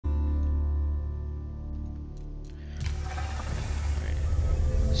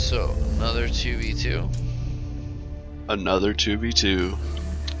So, another 2v2. Another 2v2.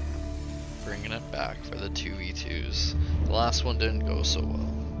 Bringing it back for the 2v2s. The last one didn't go so well.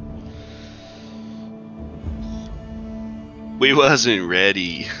 We wasn't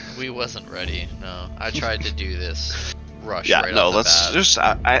ready. We wasn't ready, no. I tried to do this rush Yeah, right no, off the let's bat. just,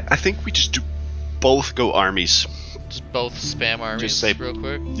 I think we just do both go armies. Just both spam armies Just say, real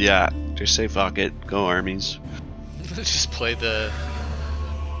quick. yeah, just say fuck it, go armies. Just play the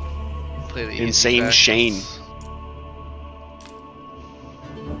easy Insane factions. Shane.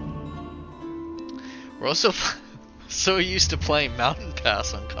 We're also so used to playing Mountain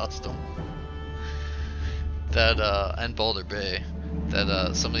Pass on custom that and Boulder Bay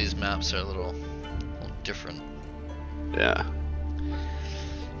that some of these maps are a little different. Yeah.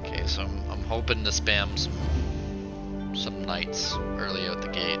 Okay, so I'm hoping to spam some knights early out the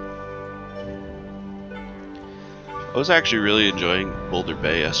gate. I was actually really enjoying Boulder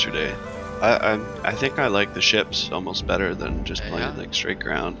Bay yesterday. I think I like the ships almost better than just playing like straight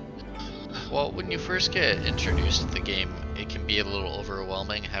ground. Well, when you first get introduced to the game, it can be a little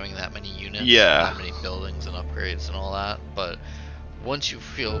overwhelming having that many units, Yeah. that many buildings and upgrades and all that. But once you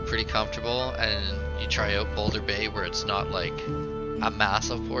feel pretty comfortable and you try out Boulder Bay, where it's not like a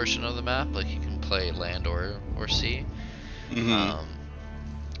massive portion of the map, like you can play land or sea. Mm-hmm.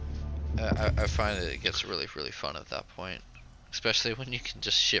 I find that it gets really fun at that point, especially when you can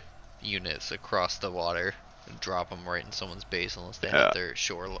just ship units across the water and drop them right in someone's base unless they have their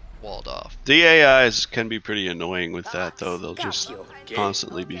shore walled off. The AIs can be pretty annoying with that though. They'll just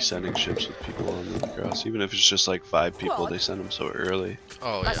constantly be sending ships with people on them across. Even if it's just like 5 people, they send them so early.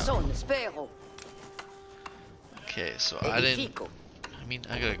 Oh yeah. Okay, so I mean,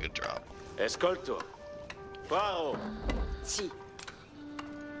 I got a good drop. Escolto. Paro. Si.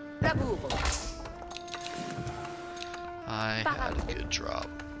 Laburo. I had a good drop.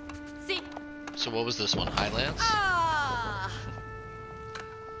 Si. So what was this one? Highlands? Ah.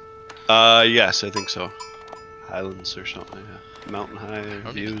 Yes, I think so. Highlands or something. Yeah. Mountain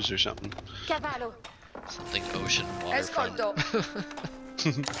high views or something. Cavallo. Something ocean waterfront.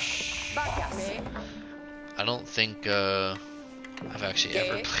 Baccace. I don't think I've actually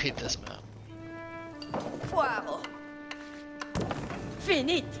ever played this map. Poiro.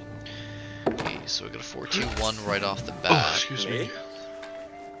 Finit. Okay, so we got a 4-2-1 right off the bat. Oh, excuse me.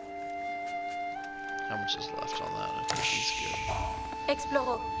 How much is left on that? I think he's good.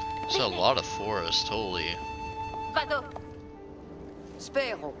 Exploro. There's a lot of forest, holy. Vado.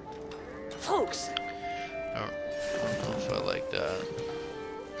 Spero. Frux. I don't know if I like that.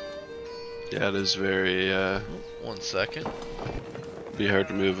 Yeah, it is very, 1 second. be hard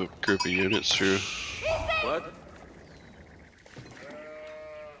to move a group of units through. What?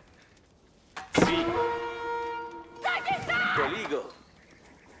 Si. Coligo.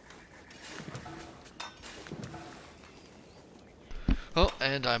 Oh,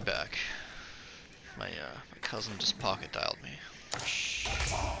 and I'm back. My cousin just pocket dialed me.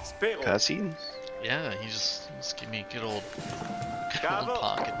 Spero. Cutscene? Yeah, he just gave me a good old Cavo.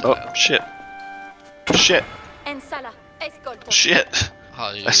 pocket dial. Oh, shit. Shit. Ensala. Escolto. Shit.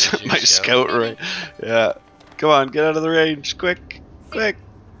 Oh, you I sent used my your scout right. Yeah. Come on, get out of the range. Quick. Quick.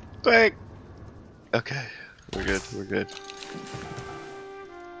 Quick. Okay. We're good. We're good.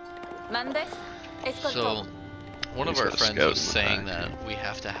 Mande. Escolto. So, one of He's our got a friends scout was in the saying back. that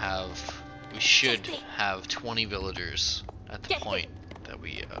we should have 20 villagers at the point that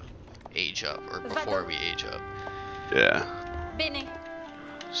we age up, or before we age up. Yeah. Bene.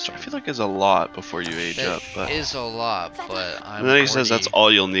 So I feel like it's a lot before you age up, but It is a lot, but I'm and then he says already- that's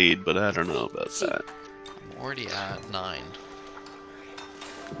all you'll need, but I don't know about that. I'm already at 9.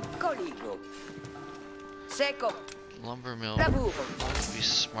 Coligo. Seco. Lumber mill Laburo. would be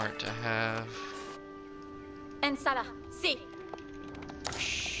smart to have. Ensala. Si.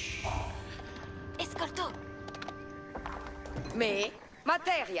 Escolto. Me.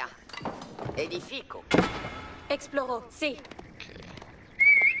 Materia. Edifico. Exploro. Si. Okay.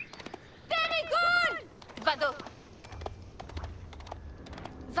 Perigul. Vado.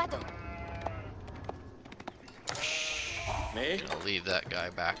 Vado. Me. Gonna leave that guy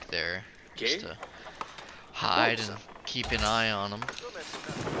back there Okay. just to hide and keep an eye on him.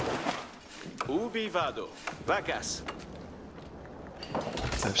 Ubi vado. Vacas.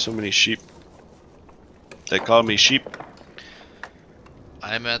 I have so many sheep. They call me sheep.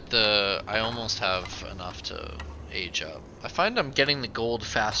 I almost have enough to age up. I find I'm getting the gold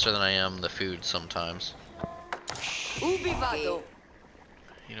faster than I am the food sometimes. Ubi vado.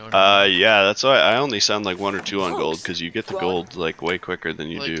 You know what I mean? Yeah, that's why I only sound like 1 or 2 on gold, because you get the gold like way quicker than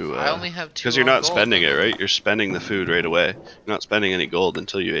you Like, do. I only have 2 because you're on not gold, spending it, and- right? You're spending the food right away. You're not spending any gold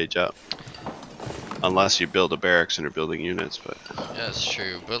until you age up, unless you build a barracks and are building units. But Yeah, that's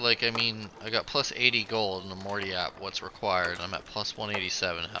true. But like, I mean, I got plus 80 gold, and I'm already at what's required. I'm at plus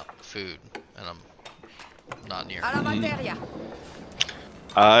 187 food, and I'm not near. À la materia.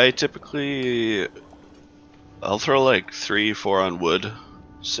 I typically, I'll throw like 3, 4 on wood,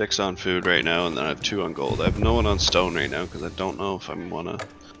 6 on food right now, and then I have 2 on gold. I have no one on stone right now because I don't know if I'm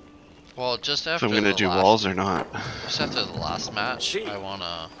Well, just after gonna the do last, walls or not. just after the last match, Gee. I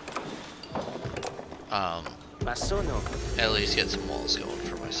wanna Masono. at least get some walls going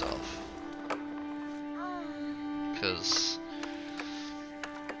for myself, because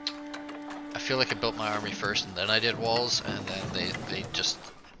I feel like I built my army first and then I did walls, and then they just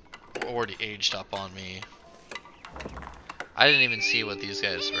already aged up on me. I didn't even see what these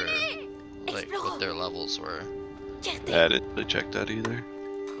guys were, like what their levels were. I didn't really check that either.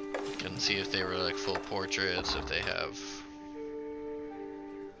 Couldn't see if they were like full portraits, if they have.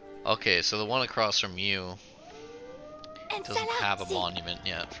 Okay, so the one across from you doesn't have a monument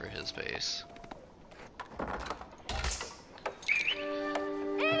yet for his base.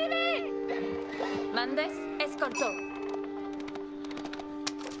 Mandes, escolto.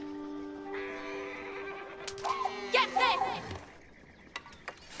 Captain!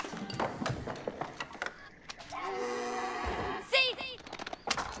 Si!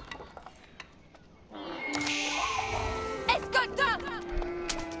 Escolto!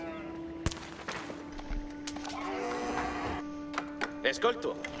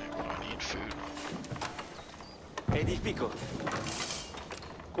 Escolto. I need food. Edifico.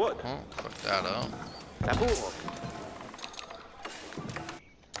 Quod. Oh, fuck that up. Laburo.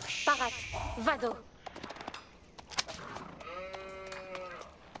 Parat, vado.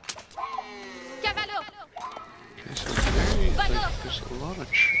 Cavallo! Okay, so there's a lot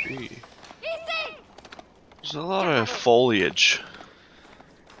of tree. Ici! There's a lot of foliage.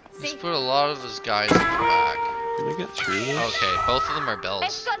 Let's put a lot of his guys in the back. Can I get through this? Okay, both of them are bells.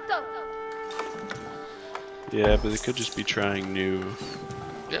 Escolto! Yeah, but they could just be trying new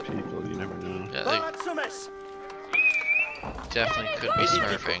Yep. people. You never know. Yeah, they Parat sumes. definitely could be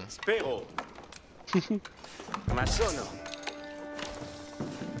smurfing. Spero. Masono.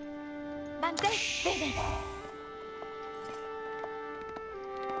 Mandes, bene.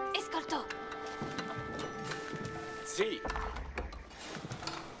 Escolto. Si.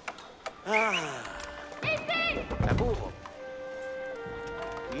 Ah. Laburo.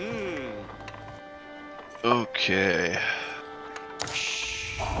 Okay.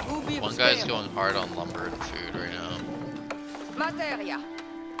 One guy's going hard on lumber and food right now. Materia.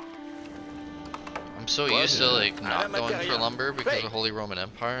 I'm so used to like not I'm a going for material. lumber because Hey. of Holy Roman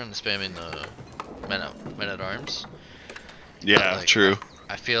Empire and spamming the men at arms. Yeah, like, true.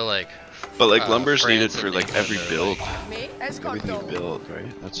 I feel like But like lumber's France needed and for like England every are, build. like, Me, Everything you escolto. build,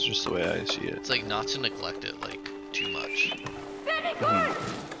 right? That's just the way I see it. it's like not to neglect it like too much.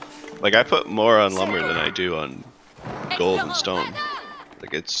 Like I put more on lumber than I do on gold and stone.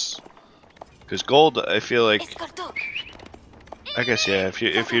 Like it's because gold, I feel like, Escolto. I guess yeah. If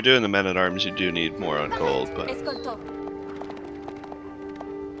you're doing the men at arms, you do need more on gold. But Escolto.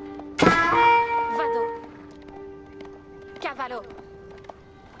 Vado. Cavallo.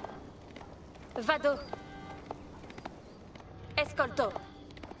 Vado. Escolto.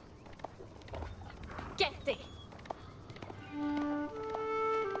 Chierte.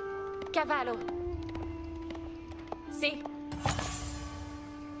 Cavallo. Si.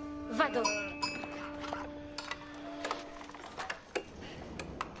 Vado.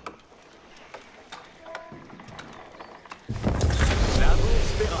 Labur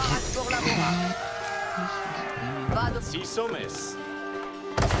spera. Pour labora. Vado. Si somes.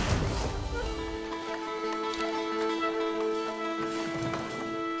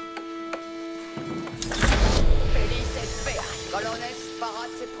 Felice spera. Colones parat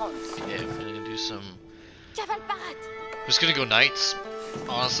se prons. Yeah, I'm gonna do some. Caval parat. I'm just gonna go knights,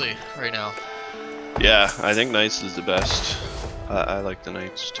 honestly, right now. yeah, I think knights is the best. I like the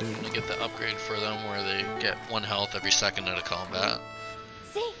knights too. I'm gonna get the upgrade for them where they get 1 health every second out of combat,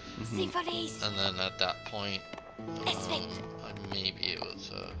 Si. Si volis. and then at that point, Esfect. I may be able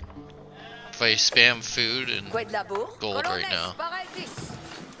to. If I spam food and Quid labour. Gold right now. Parentis.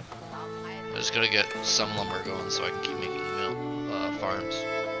 I'm just gonna get some lumber going so I can keep making farms.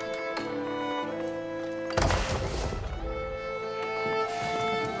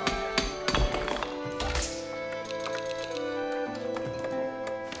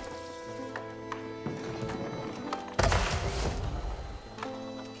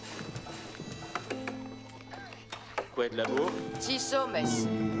 Quoi de labour? Tisomes.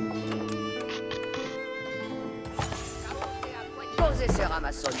 Posez sur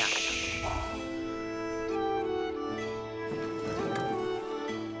Amazona.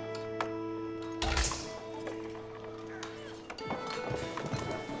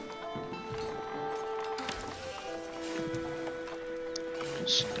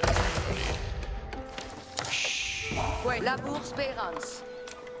 Labour Speranza.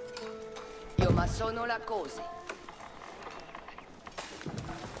 Io ma sono la cose.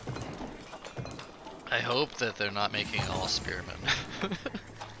 I hope that they're not making all spearmen.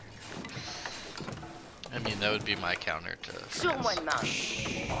 I mean, that would be my counter to Sur moi France. de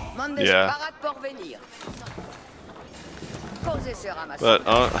main. Mandes Yeah. parat por venir. Posez sur Amazona. But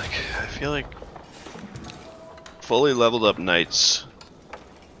like, I feel like fully leveled up knights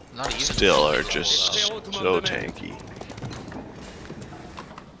Not even still are leveled just up. so tanky.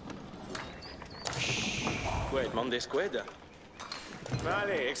 Quoi, demande des squads?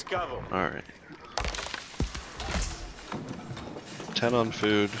 Allez, excavo. Alright. 10 on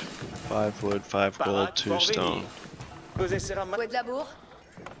food, 5 wood, 5 gold, 2 stone. Posez sur un Quoi de labour?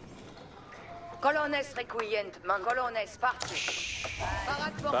 Colones requient, man colones parti.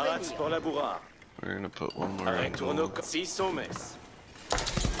 Parat por Barats venir. pour labourar. We're gonna put one more on Retourno gold. 6 hommes.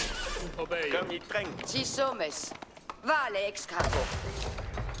 Comme il traîne. Tisomes. Vale excavo.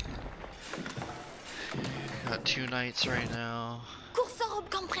 Got 2 knights right now. Curso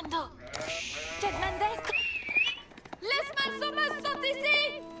comprendo. Ted Mendes. Les malsomos sont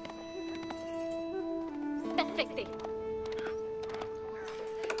ici. Perfecte.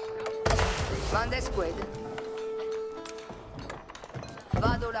 Mandes squad.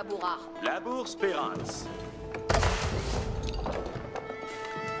 Vado laburar. Labour Spérance.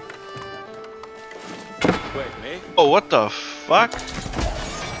 Ouais, mais Oh, what the fuck?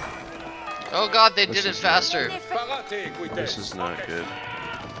 Oh god, they did This it is faster! parate, This is not good.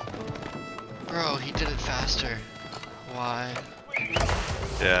 Bro, he did it faster. Why?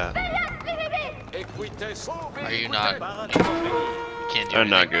 Yeah, Equites. Are you not? Barats You pour venir. can't do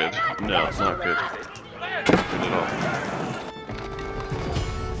not anything? good. No, not good. Good at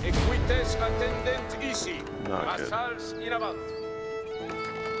Equites attendent ici. all. Not good. Vassals in avant.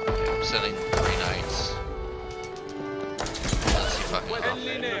 I'm sending 3 knights. Unless he fucking En off.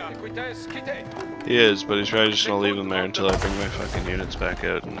 linéa. Equites, quittez. He is, but he's probably just gonna leave them there until I bring my fucking units back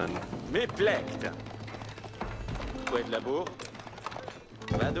out, and then Mes plectes. Quoi de labour?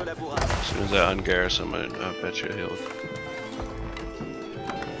 Vado labourar. as soon as I ungarrison him, I bet you he'll.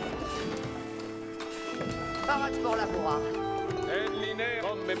 Parat pour laburar. En linéa.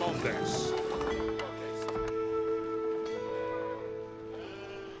 Homme montes.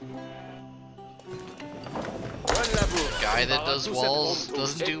 Bon labour. Guy that does Paratus et walls pronto.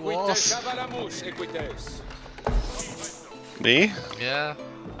 doesn't do Equites walls. avalamus, equites. Me? Yeah.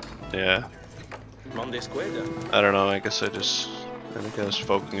 Yeah. Mande squad. I don't know. I guess I think I was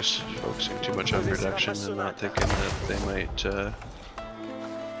focusing too much on production and not thinking that they might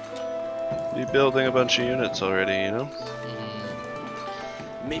be building a bunch of units already. You know?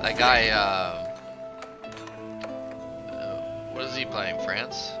 Mes That guy, what is he playing?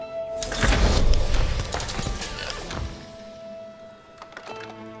 France?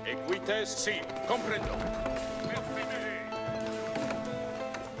 Equites, si, comprendo.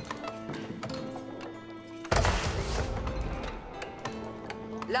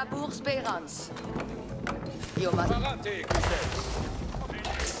 Labour Speranza. Io ma Parate, equites.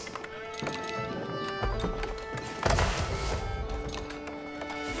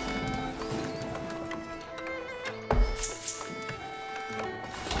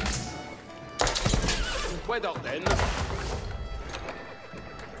 Quoi d'Orden?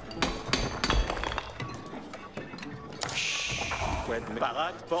 Quoi de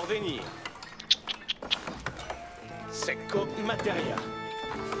Barat, Porvenir. Secco Materia.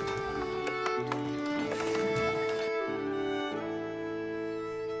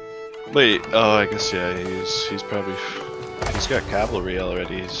 Wait. Oh, I guess yeah. He's probably if he's got cavalry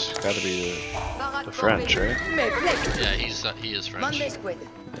already. He's got to be parat the por French, venir. right? Mes plectes. Yeah, he is French. Mande squad.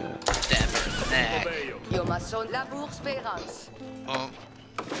 Tabernacle. Obeyo. Io ma son labour Speranza. Oh,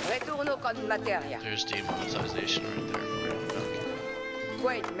 Returno con materia. there's demonetization right there for it. Okay.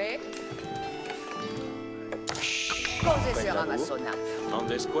 Wait, mais. Posez sur labour. Amazona.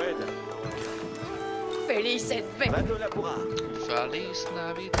 Mande squad. Feliz et fait. Vado labourar. Feliz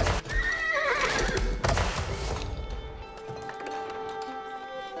Navidad.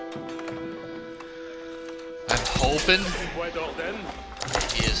 I'm hoping Quoi d'Orden?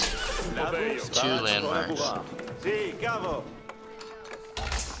 he is. Obeyo. Two Barats pour landmarks. labourar. Si, cavo.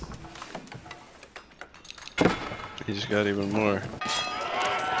 he's got even more.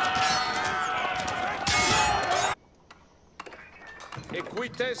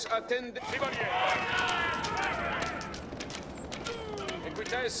 Equites attend.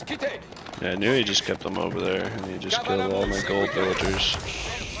 Equites quitte. Yeah, I knew he just kept them over there, and he just killed all my gold villagers.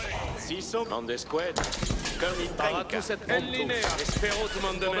 En desqued. En linea. Espero tu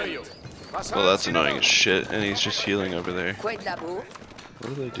mandamento. Well, that's annoying as shit, and he's just healing over there. Quai de labour.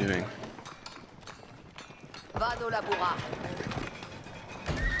 What are they doing? Vado labura.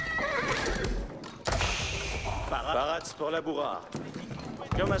 Parats pour labourar.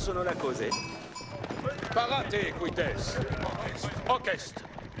 Come sono la cose. Parate, Equites. Orchest.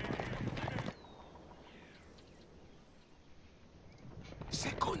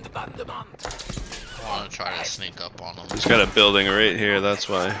 Second bandement. I want to try to sneak up on him. He's got a building right here, that's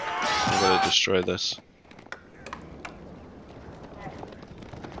why. I gotta destroy this.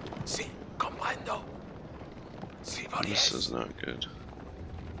 Si, comprendo. Si This is not good.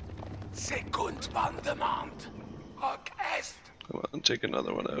 Second bandement. Orchest. Come on, take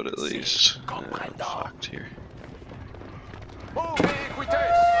another one out at least. Yeah, I'm fucked here. Oh,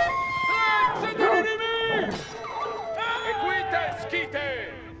 Equites. C'est de l'ennemi. Equites quitte.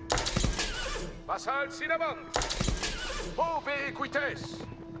 Vassal sinavant. Oh, Equites.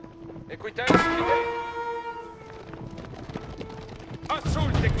 Equites quitte.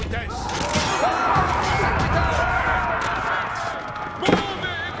 Assault Equites. Move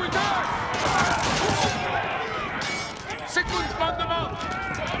Equites. Second bandement.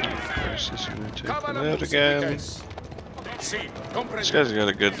 This is gonna take them out again. Si, This comprendo. guy's got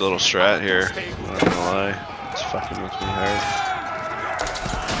a good little strat here, I'm not gonna lie. It's fucking with me hard.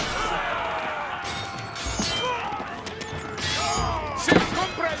 Si,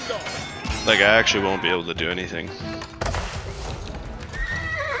 comprendo. Like, I actually won't be able to do anything.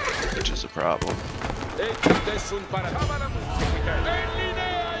 Which is a problem. Equites sunt para. Cavalamus Equites. En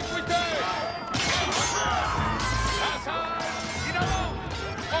linea Equites. Vassal sinavant.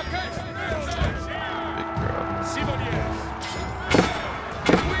 Orchest. Big problem. Siboliers.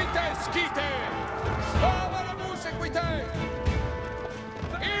 Equites quitte. Cavalamus Equites.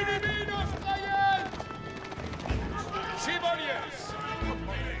 Iniminos trayen. Siboliers.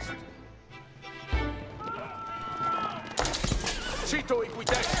 Cito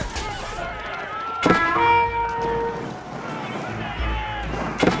Equites.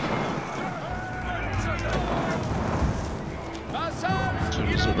 As soon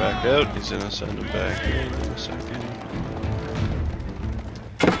as they're back out, he's gonna send him back in a second.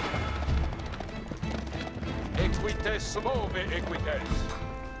 Equites move Equites.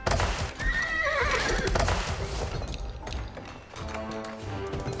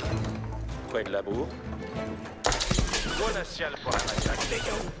 Quai de labour. Buona ciel pour la massacre.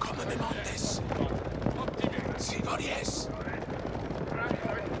 Leo, comme Montes. Sibolies.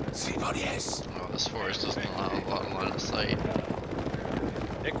 Sibolies. Oh, this forest doesn't allow a lot of line of sight.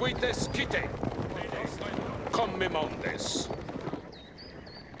 Equites quitte. Come Montes.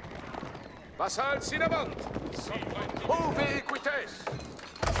 Vassal sinavant. Move Equites.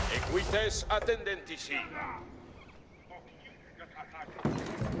 Equites attendentici.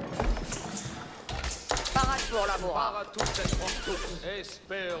 Parat pour labura. Paratus et promptus.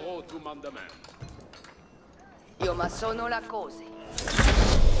 Espero tu mandament. Io ma sono la cose.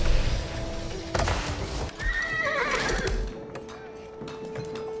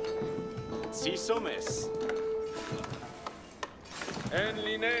 Si somes. En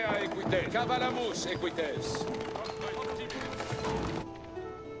linea Equites. Cavalamus Equites.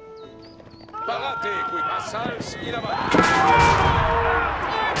 Parate Equites. Vassals in avant.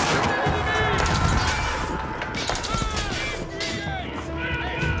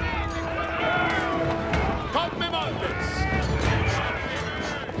 Come Montes.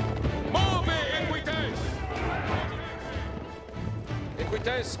 Move Equites.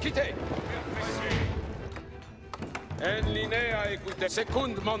 Equites quitte. En linea Equites.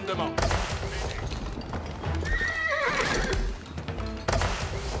 Second mandement.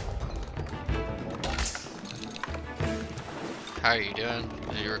 How are you doing?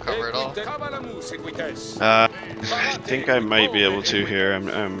 Did you recover at all? Cavalamus Equites. I think I might be able to here.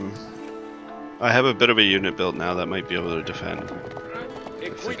 I have a bit of a unit built now that might be able to defend.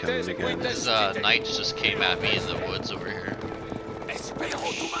 If they come in again. His knights just came at me in the woods over here.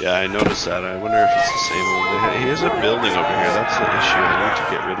 Yeah, I noticed that. I wonder if it's the same one. He has a building over here. That's the issue. I need to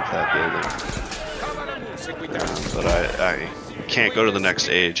get rid of that building. But I can't go to the next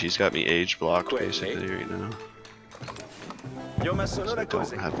age. He's got me age blocked basically right now. So I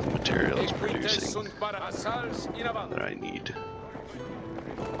don't have the materials producing that I need.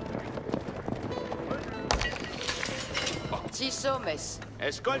 Ci sommes.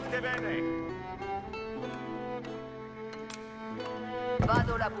 Ascolte bene.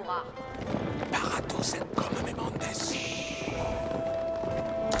 Vado laburar.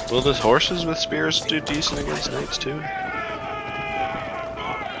 Will the horses with spears do decent against knights too? I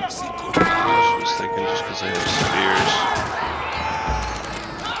was thinking just because they have spears.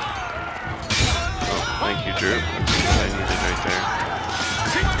 Oh, thank you, Drew. That's what I needed right there.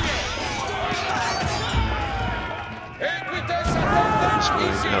 It's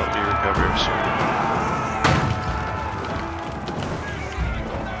going to help me recover, so.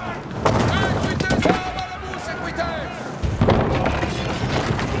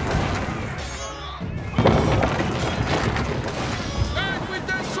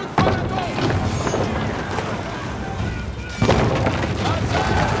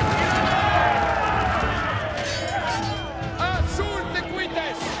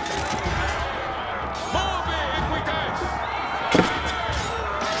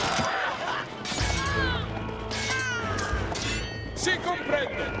 Si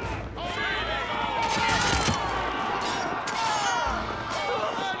comprende.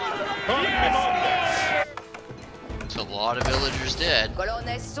 It's a lot of villagers dead.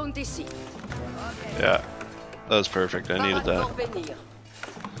 Colonnes sont ici. Yeah, that was perfect. I needed Parade that. pour venir.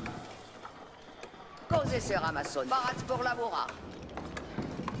 Cose sera maçon. Parade pour laborar.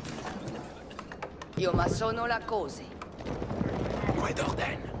 Io maçono la cose. Quid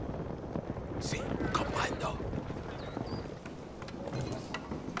orden? Si, comprendo.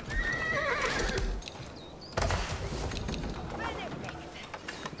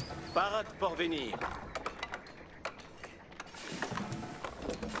 Parade pour venir.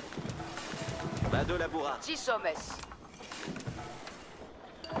 Vado laborar. Ci sommes.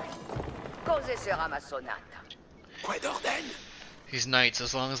 Cose sera maçonata. Quid orden? These knights,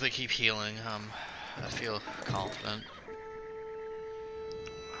 as long as they keep healing, I feel confident.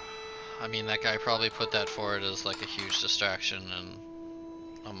 I mean, that guy probably put that forward as like a huge distraction and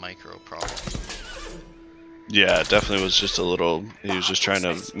a micro problem. Yeah, it definitely was just a little. He was just trying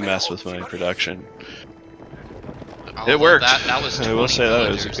to mess with my production. Although It worked. That was 20 I will say that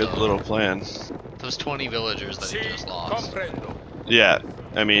it was a villagers, good though. little plan. Those 20 villagers that he just lost. Comprendo. Yeah,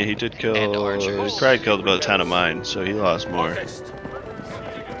 I mean, he did kill. And He archers. probably killed about 10 of mine, so he lost more. Orchestre.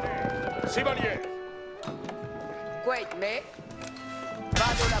 Chevalier. Quid me?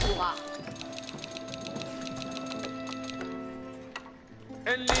 Vado laburar.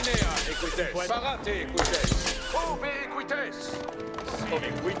 En linea, equites. Parate, equites. Obe, equites.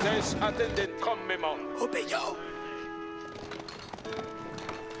 Equites attendent commement. Obeyo.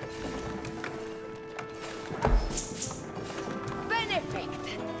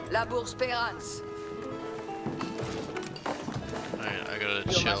 Benefect. Labour Spérance. Alright, I gotta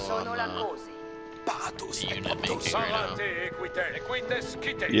Io chill maçono la on cose. the unit making right now. Parate, equites. Equites,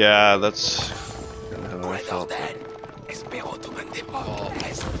 quitte. Yeah, that's kind of how I felt. Espero tu Oh.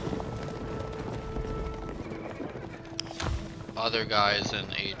 Other guys in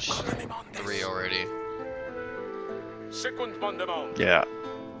H3 already. Second mandement. Yeah.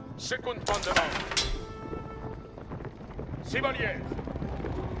 Second mandement. Chevalier.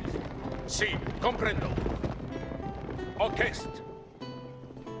 Si, comprendo. Orchestre.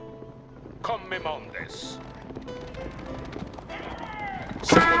 Commemondes.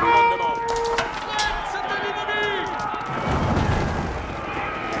 Second mandement. C'est un ennemi!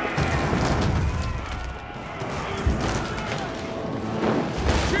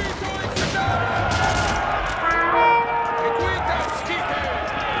 Cito equites! Equites, quite!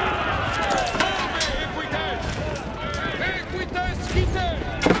 Ove equites! Equites,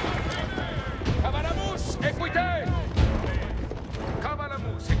 quite! Cavalamus, equites!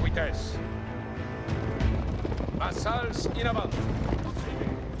 Cavalamus, equites! Vassals in avant!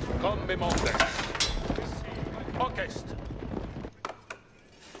 Commemondes! Orchestre!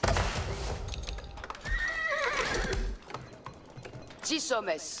 Ci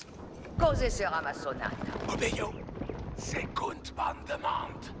sommes. Cose sera maçonata. Obeyo! Second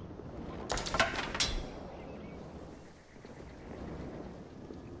mandement!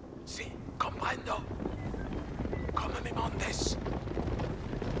 Si, comprendo. Come me mandes.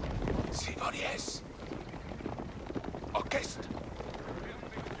 Si volies. Orchestre.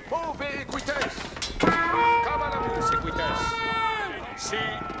 Ove equites. Cavalamus equites. Si,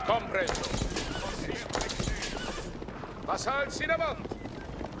 comprendo. Vassals in avant.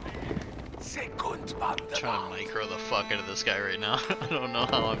 Second mandement. Trying to micro the fuck out of this guy right now. I don't know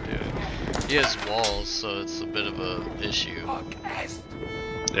how I'm doing. He has walls, so it's a bit of a issue. Orchestre.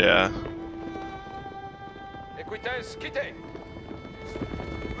 Yeah. Equites, quitte.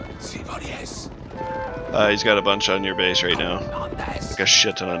 Si volies. He's got a bunch on your base right now. Like a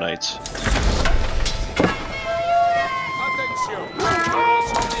shit ton of knights. Attention.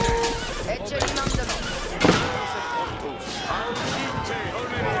 Vamos ordinaire. Ecce li mandano.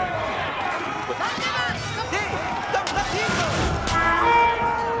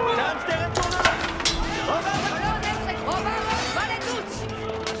 Colones et Romanos, vale tutti.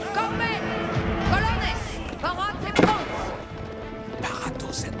 Come. Colones, parat et pronto.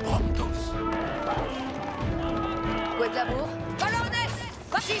 Paratus et promptus. Quid labour? Colones,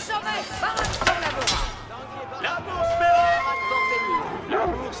 si sommet, parat pour labour. Labour spera. Parat pour venir.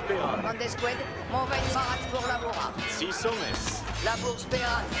 Labour spera. Grandes squad, mon veille parat pour labour. Si sommes. Labour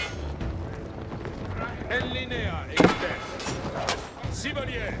sperat. En linea equites.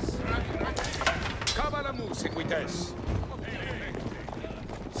 Sibolies. Cavalamus equites.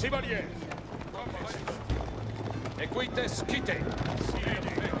 Sibolies. Equites quite.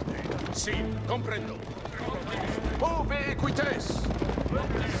 Si, comprendo. Ove equites.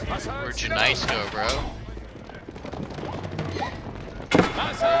 Where'd your knights go, bro? Where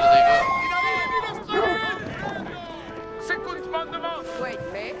Passage. do they go? Second mandement. Quid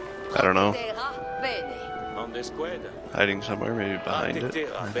me? I don't know. Terra bene. On the squad. Hiding somewhere, maybe behind it.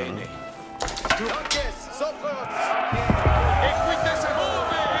 Terra I don't bene. know. Lances, sopros. Equites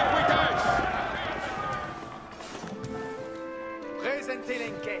ove equites. Presente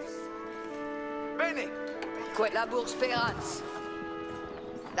l'enquête. Bene. Quid labour speranz.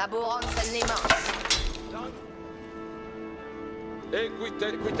 Laborans en nemans.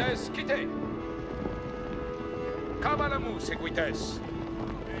 Equites quite. Cavalamus equites.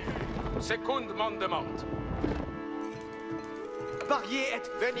 Second mandement. Pariez et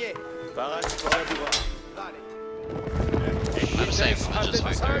veniez. Parat pour la bourra. I'm saying we'll just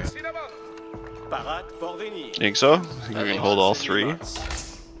fight through. Parat pour venir. Think so? Think we can hold all three?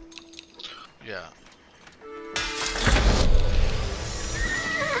 Yeah.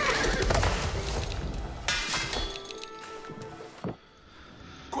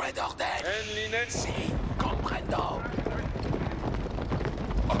 Quid ordine? En linea. Si, comprendo.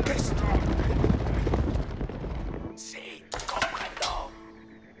 Orchestre. Si, comprendo.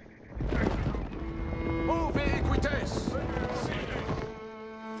 Ove equites.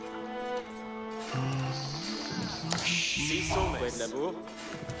 Si sommes. Quid l'amour.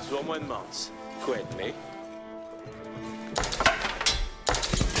 Sur moi de mans. Quid me.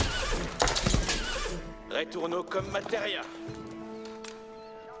 Retourno comme materia.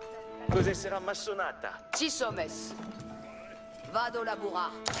 Cos'è sarà massonata? Si sommes. Vado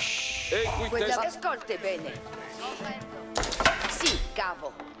laborar. Quid Equites. la ascolte bene. Si,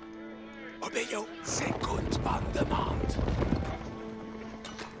 cavo. Obeyo. Second mandement.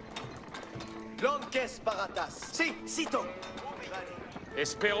 Lances paratas. Si, sito.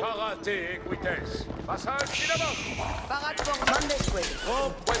 Espero parate equites. Passage finalement. Parat pour Grandes squad.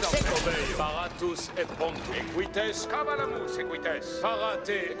 Oh, puedo. Second. Obeyo. Paratus et pronto. Equites cavalamus equites.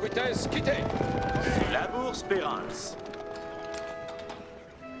 Parate equites quite. Labour spérance.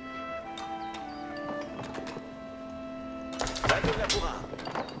 Vado labora.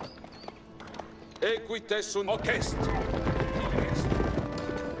 Equites un orchestre.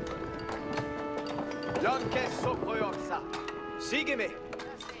 Lances soproioxa. Sigeme.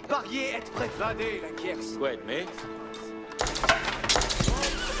 Pariez et prévadez la guerre. Quid me?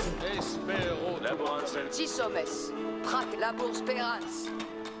 Espero laborance. Si sommes. Prat labour speranz.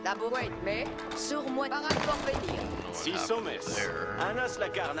 Labour quid me? Sur moi. Parat pour venir. Si happened sommes. there? Anas la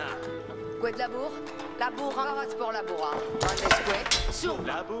carna. Quid labour? Labour parat pour laborar. Grandes squad. Sur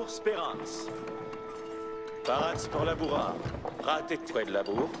Labour spérance. Parats pour laboura. Prat et quid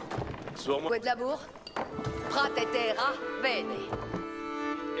labour. Sur moi. quid labour? Prat et terra bene.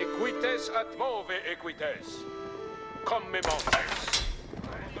 Equites at move equites. Commementes.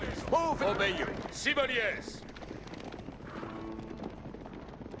 Move. Obeyo. Sibolies.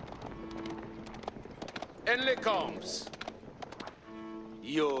 En les camps.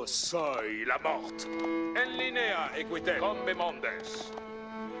 Yo soy la morte. En linea equites. Commemondes.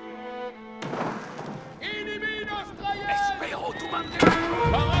 Iniminos trajes. Espero tu mante.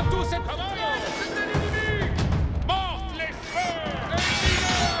 Para tous et caballos. C'est de l'ennemi. Morte les feux.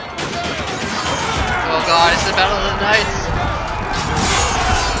 Oh god, it's the Battle of the Knights!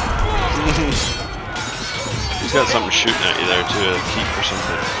 He's got something shooting at you there too, a keep or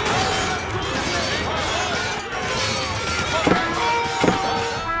something.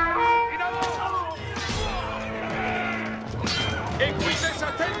 Equites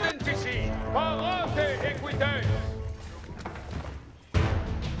attendentici. Parate equites.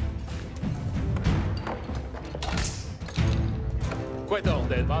 Quid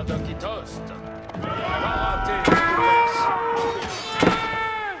ordine vado chi tost.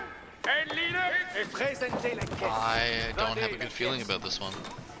 Présentez la caisse. I don't have a good feeling about this one.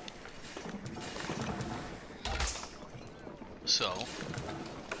 So,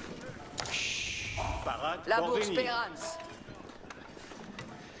 Parade La pour bourse venir. Speranza.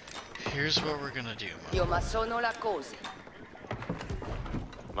 here's what we're gonna do. Io ma sono la cosa.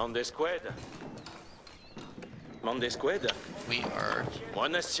 Mondesqued. Mondesqued. We are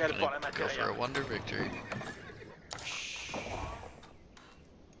Buona ciel pour la gonna go for a materia. wonder victory.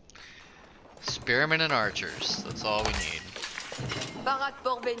 Spearmen and archers, that's all we need. Parade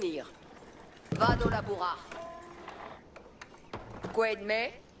pour venir. Vado laburar. Quid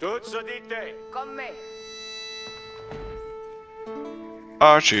me? Toutes unités. Comme me.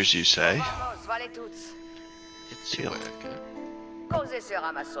 Archers, you say? Vamos, vale tuts. It's Deal. work. Cose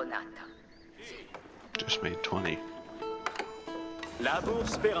sarà ma sonata. Just made 20. La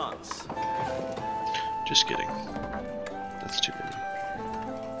bourse Speranza. Just kidding. That's too many.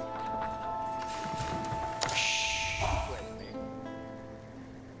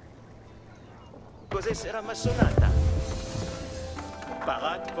 Cos'è sarà massonata?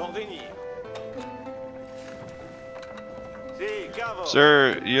 Parade pour venir. Si, cavo.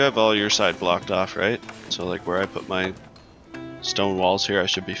 Sir, you have all your side blocked off, right? So like where I put my stone walls here, I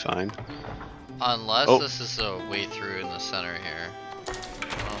should be fine. Unless Oh. this is a way through in the center here.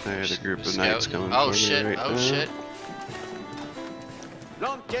 Oh, There's a group of scout- knights coming Oh for me shit, right oh now. shit.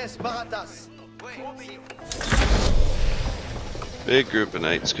 L'encaisse Baratas. Big group of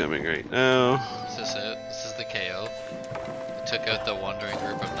knights coming right now. Is this it? This is the KO. I took out the wandering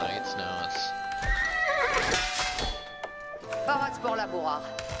group of knights, now it's... Parade pour laburar.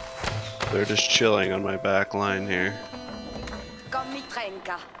 They're just chilling on my back line here. Comme mi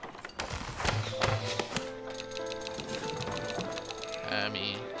trenca.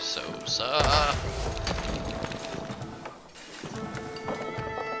 Ami Sosa.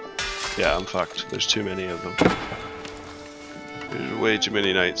 Yeah, I'm fucked. There's too many of them. There's way too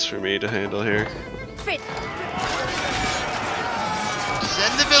many knights for me to handle here. Fit.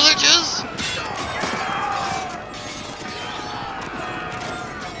 Send the villagers!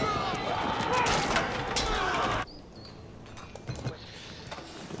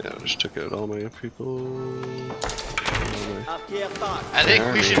 Yeah, I just took out all my people. Arquière parade. I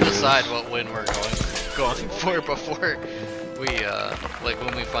think we should Army. decide what win we're going for before we like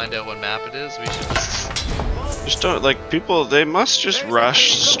when we find out what map it is. We should Just don't like people. They must just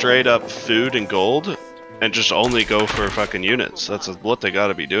rush straight up food and gold, and just only go for fucking units. That's what they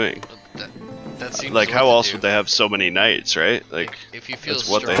gotta be doing. that seems Like what how to else do. would they have so many knights, right? Like if you feel that's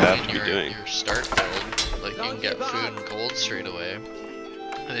what they strong have in to be your, doing. your start build, like you can get food and gold straight away,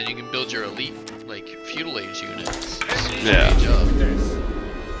 and then you can build your elite like feudal age units. as soon as you Yeah. age up.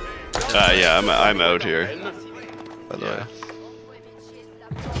 yeah, I'm out here. By the way.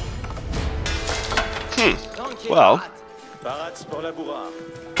 Well. Parades pour labourar.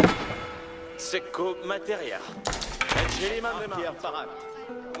 Secco materia. Arquière parade.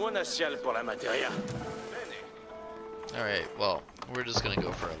 Buona ciel pour la materia. All right, well, we're just gonna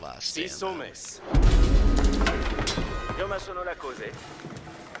go for a last Si stand. sommes. Io ma sono la cose.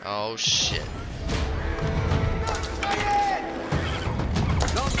 Oh shit.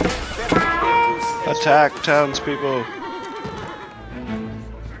 Attack townspeople.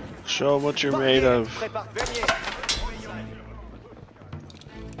 Show 'em what you're made of. Prépare Vernier.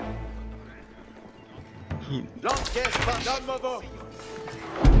 L'encaisse par Mobo.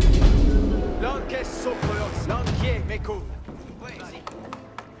 L'encaisse Soprolos. L'enquier Meko.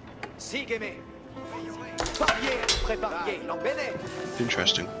 Sigeme. Barrière, préparier. L'embene.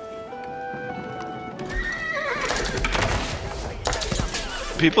 Interesting.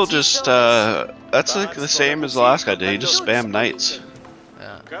 People just, that's like the same as the last guy did. He just spam knights.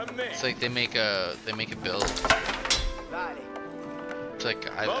 Yeah. Comme me. It's like they make a build. Vale. It's like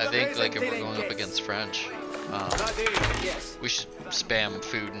I think like if we're going up against French, Vade, yes. we should spam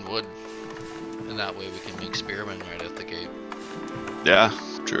food and wood, and that way we can make spearmen right at the gate. Yeah,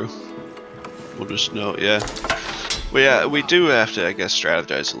 true. We'll just know, yeah. We do have to, I guess,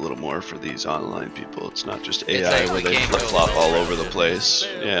 strategize a little more for these online people. It's not just AI like where we they can't go flip-flop well all over the rounded. place.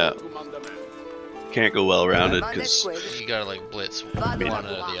 Yeah, can't go well rounded because You gotta like blitz one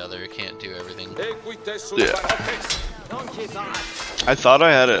or the other. You can't do everything. Equite sul Yeah. parapex. L'enquier parade. I thought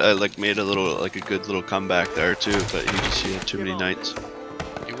I had I like made a little like a good little comeback there too, but he had too many knights.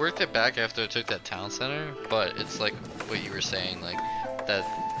 You worked it back after I took that town center, but it's like what you were saying, like that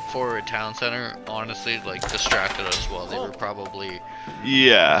forward town center honestly like distracted us while they were probably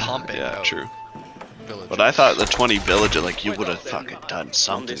Yeah, Pumping yeah, out. true. villagers. But I thought the 20 villager, like you would have fucking done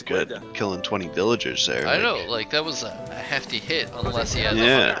something good, killing 20 villagers there. I like- know, like that was a hefty hit unless he had the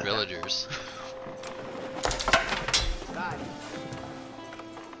Yeah. 100 villagers.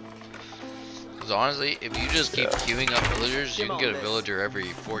 Because honestly, if you just keep queuing up villagers, you can get a villager every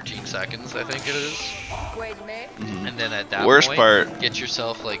 14 seconds, I think it is. Mhm. And then at that Worst point, part- get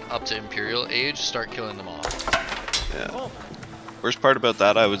yourself like up to Imperial age, start killing them off. Yeah. Worst part about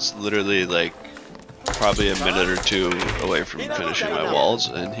that, I was literally like probably a minute or two away from finishing my walls,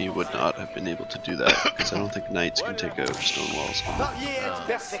 and he would not have been able to do that because I don't think knights can take out stone walls. Variez et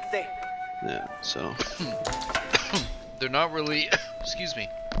perfectez. Yeah, so They're not really, excuse me.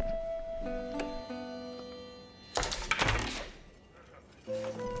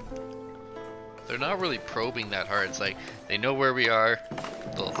 They're not really probing that hard. It's like they know where we are.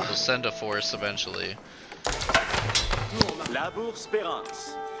 They'll send a force eventually. Labour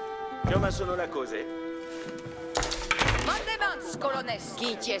Spérance. Come sono la cose? Mandemans, colones.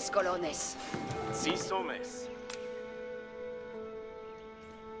 Quities, colones. Si somes.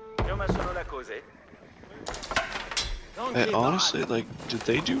 Come sono la cose? and honestly, like, did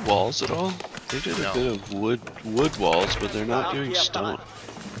they do walls at all? They did a No. bit of wood walls, but they're not doing stone.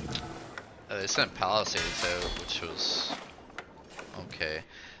 They sent Palisades out, which was okay.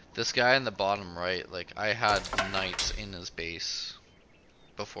 This guy in the bottom right, like I had knights in his base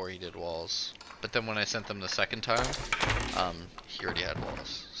before he did walls. But then when I sent them the second time, he already had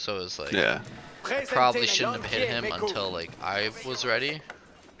walls. So it was like, Yeah. I probably shouldn't have hit him until like I was ready,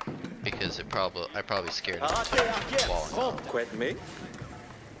 because I probably scared him into walling. Quid me?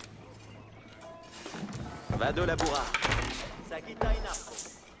 Vado labura. Sakita inapo.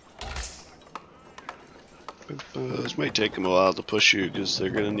 This might take them a while to push you because they're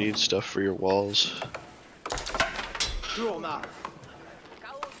gonna need stuff for your walls. Tourna.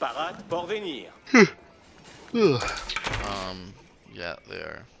 Parade pour venir. Yeah, they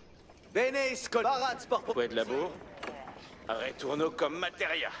are. Bene scol. Parade sport. Quid labour? Retourno comme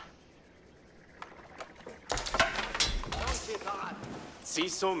materia. Si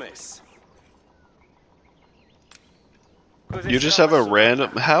somes. You just have a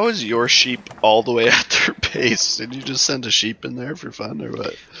random. How is your sheep all the way at their base? Did you just send a sheep in there for fun or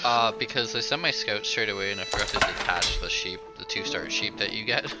what? Because I sent my scout straight away and I forgot to detach the sheep, the 2-star sheep that you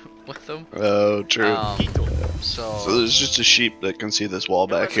get with them. Oh, true. So there's just a sheep that can see this wall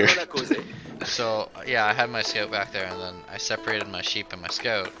back here. So yeah, I had my scout back there, and then I separated my sheep and my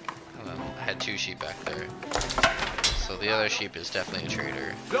scout, and then I had 2 sheep back there. So the other sheep is definitely a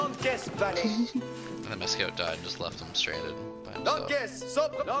traitor. Lanques valet. And then my scout died and just left him stranded by himself.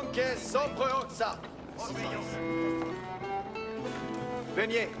 Lanques sobre oxa.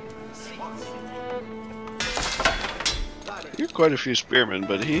 Beignet. You're quite a few spearmen,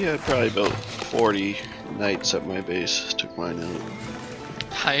 but he had probably about 40 knights at my base. Took mine out.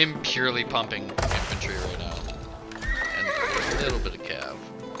 I am purely pumping infantry right now, and a little bit of cav.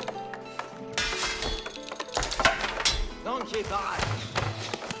 Lanques parade.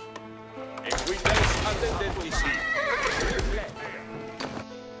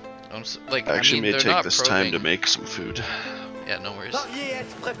 Like, Actually, I mean, may they're take not this probing. time to make some food. Yeah, no worries. Variez et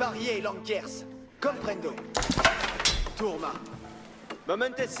prépariez lanquiers. Comprendo. Tourna.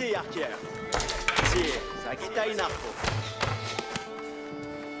 Momentesi, arquière. Si, Sakita inapo.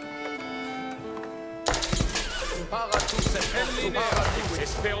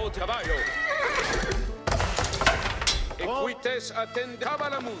 Espero cavallo. Equites attend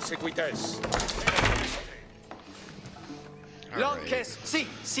cavalamus equites. Lanques. Si,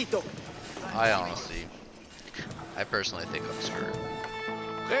 sito. I personally think I'm screwed.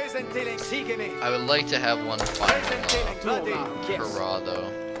 Presentez les sigeme. I would like to have one final Tourna. hurrah though.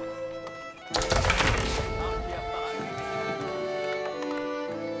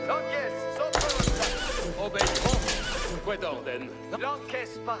 Lanques sobre oxa. Obéissons. Quid orden?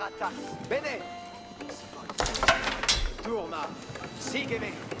 Lanques paratas. Bene. Tourna.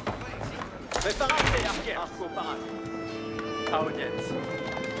 Sigeme. Preparate, arquière. Arco parade. Audience.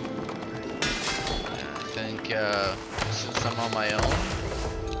 I think since I'm on my own,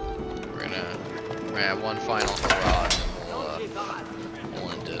 we're gonna have one final hurrah and then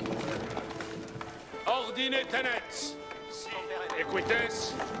we'll end it. Ordine tenets.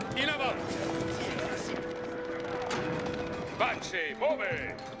 Equites, in avant. Pace, move.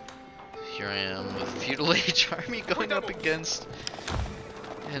 Here I am with Feudal Age army going up against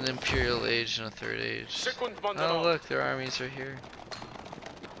an Imperial Age and a 3rd Age. Second Oh look, their armies are here.